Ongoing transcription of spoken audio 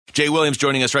Jay Williams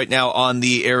joining us right now on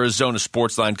the Arizona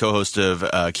Sportsline, co-host of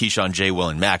Keyshawn,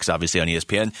 JWill, and Max, obviously on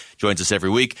ESPN. Joins us every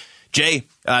week. Jay,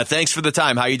 thanks for the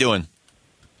time. How you doing?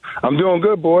 I'm doing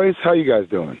good, boys. How you guys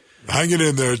doing? Hanging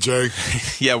in there, Jay.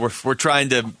 Yeah, we're trying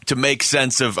to make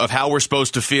sense of how we're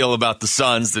supposed to feel about the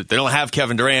Suns. They don't have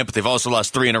Kevin Durant, but they've also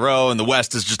lost 3 in a row, and the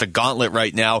West is just a gauntlet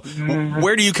right now.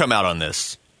 Where do you come out on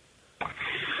this?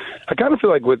 I kind of feel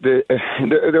like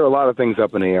there are a lot of things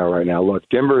up in the air right now. Look,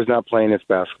 Denver is not playing its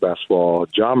best basketball.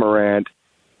 Ja Morant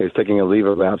is taking a leave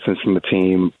of absence from the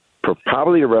team for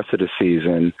probably the rest of the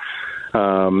season.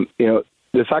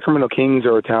 The Sacramento Kings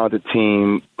are a talented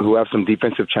team who have some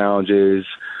defensive challenges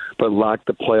but lack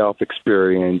the playoff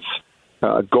experience.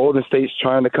 Golden State's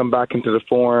trying to come back into the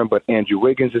form, but Andrew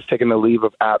Wiggins is taking a leave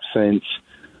of absence.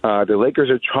 The Lakers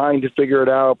are trying to figure it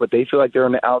out, but they feel like they're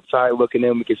on the outside looking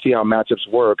in. We can see how matchups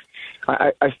work.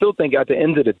 I still think at the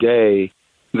end of the day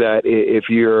that if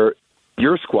you're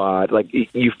your squad, like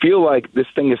you feel like this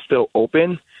thing is still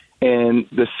open, and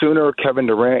the sooner Kevin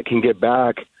Durant can get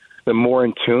back, the more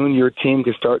in tune your team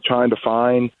can start trying to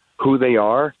find who they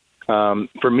are.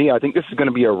 For me, I think this is going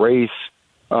to be a race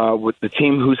with the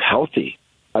team who's healthy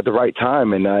at the right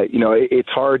time. And, it's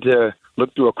hard to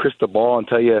look through a crystal ball and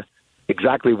tell you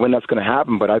exactly when that's going to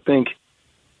happen. But I think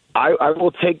I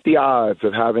will take the odds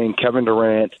of having Kevin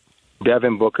Durant,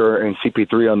 Devin Booker, and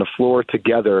CP3 on the floor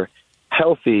together,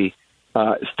 healthy,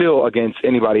 still against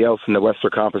anybody else in the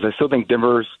Western Conference. I still think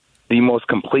Denver's the most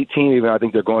complete team, even though I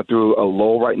think they're going through a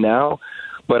lull right now.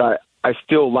 But I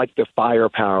still like the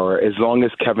firepower as long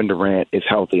as Kevin Durant is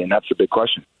healthy, and that's the big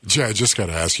question. Jay, I just got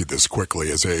to ask you this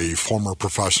quickly. As a former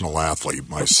professional athlete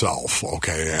myself,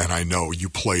 okay, and I know you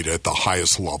played at the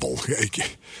highest level. Did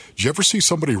you ever see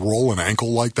somebody roll an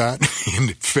ankle like that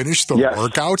and finish the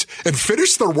workout? And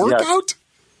finish their workout? Yes.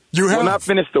 You have not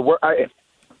finished the work. That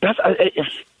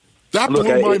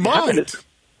blew my mind.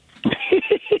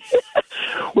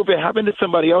 Well, if it happened to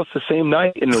somebody else the same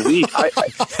night in the week, I'm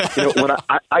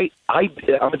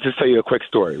going to just tell you a quick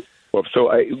story. Well,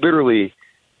 so I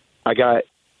got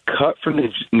cut from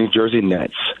the New Jersey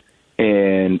Nets,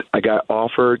 and I got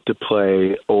offered to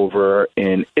play over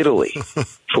in Italy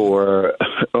for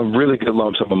a really good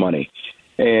lump sum of money.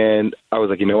 And I was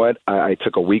like, you know what? I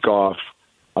took a week off.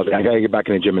 I was like, I got to get back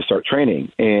in the gym and start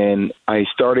training. And I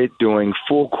started doing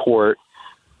full court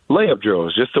layup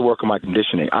drills just to work on my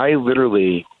conditioning. I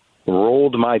literally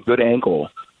rolled my good ankle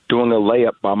doing a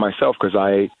layup by myself because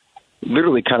I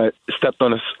literally kind of stepped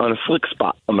on a slick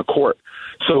spot on the court.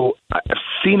 So I've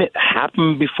seen it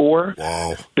happen before.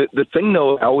 Wow. The thing,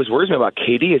 though, that always worries me about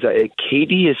KD is that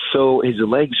KD is his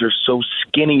legs are so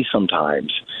skinny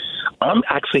sometimes. I'm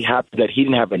actually happy that he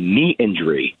didn't have a knee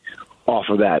injury off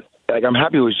of that. Like, I'm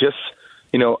happy it was just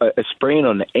a sprain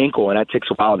on the ankle, and that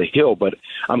takes a while to heal. But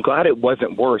I'm glad it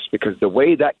wasn't worse, because the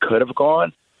way that could have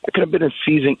gone, it could have been a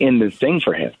season-ending thing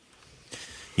for him.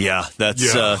 Yeah,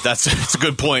 that's a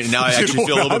good point. Now I actually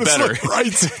feel a little bit better.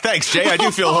 Right. Thanks, Jay. I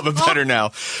do feel a little bit better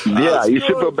now. Yeah, you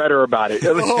should feel better about it.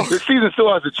 The season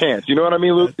still has a chance. You know what I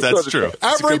mean, Luke? That's true.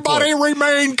 Everybody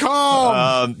remain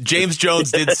calm. James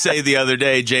Jones did say the other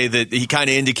day, Jay, that he kind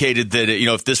of indicated that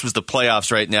if this was the playoffs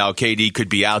right now, KD could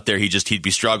be out there. He'd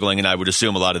be struggling, and I would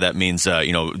assume a lot of that means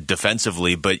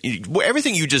defensively. But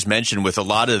everything you just mentioned, with a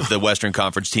lot of the Western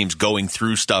Conference teams going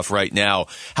through stuff right now,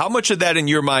 how much of that in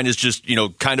your mind is just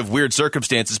kind of weird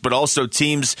circumstances, but also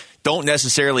teams don't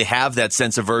necessarily have that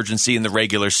sense of urgency in the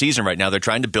regular season right now? They're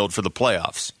trying to build for the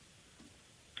playoffs.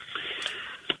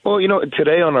 Well,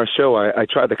 today on our show, I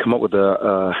tried to come up with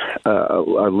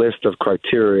a list of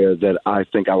criteria that I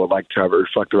think I would like to have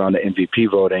reflect around the MVP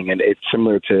voting, and it's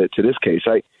similar to this case.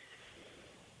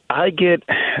 I get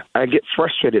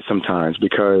frustrated sometimes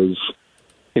because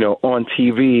on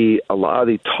TV, a lot of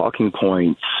the talking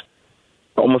points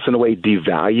almost in a way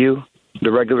devalue the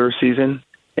regular season.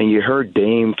 And you heard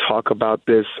Dame talk about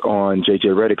this on JJ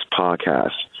Redick's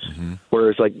podcast, where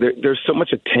it's like there's so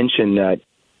much attention that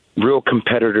real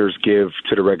competitors give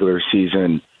to the regular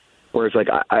season, where it's like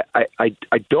I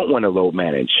don't want to load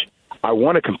manage. I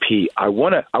want to compete. I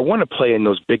want to play in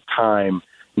those big time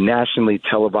nationally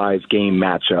televised game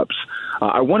matchups.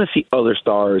 I want to see other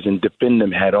stars and defend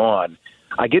them head on.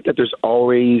 I get that there's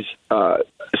always a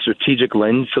strategic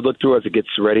lens to look through as it gets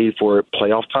ready for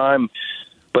playoff time,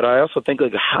 but I also think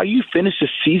like how you finish the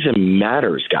season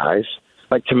matters, guys.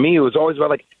 Like, to me, it was always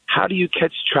about how do you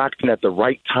catch traction at the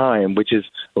right time, which is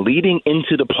leading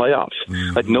into the playoffs.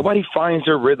 Mm-hmm. Like, nobody finds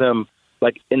their rhythm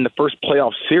in the first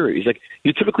playoff series. Like,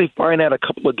 you typically find out a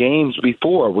couple of games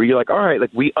before where you're like, all right,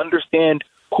 we understand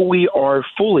who we are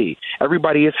fully.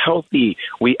 Everybody is healthy.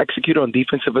 We execute on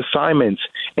defensive assignments,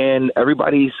 and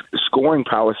everybody's scoring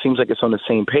power seems like it's on the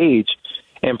same page.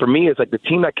 And for me, it's like the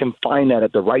team that can find that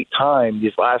at the right time,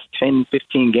 these last 10,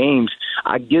 15 games,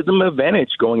 I give them an advantage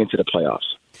going into the playoffs.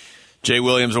 Jay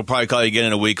Williams, we'll probably call you again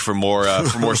in a week for more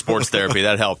sports therapy.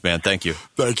 That helped, man. Thank you.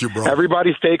 Thank you, bro.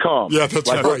 Everybody stay calm. Yeah, that's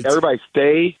right. Everybody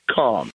stay calm.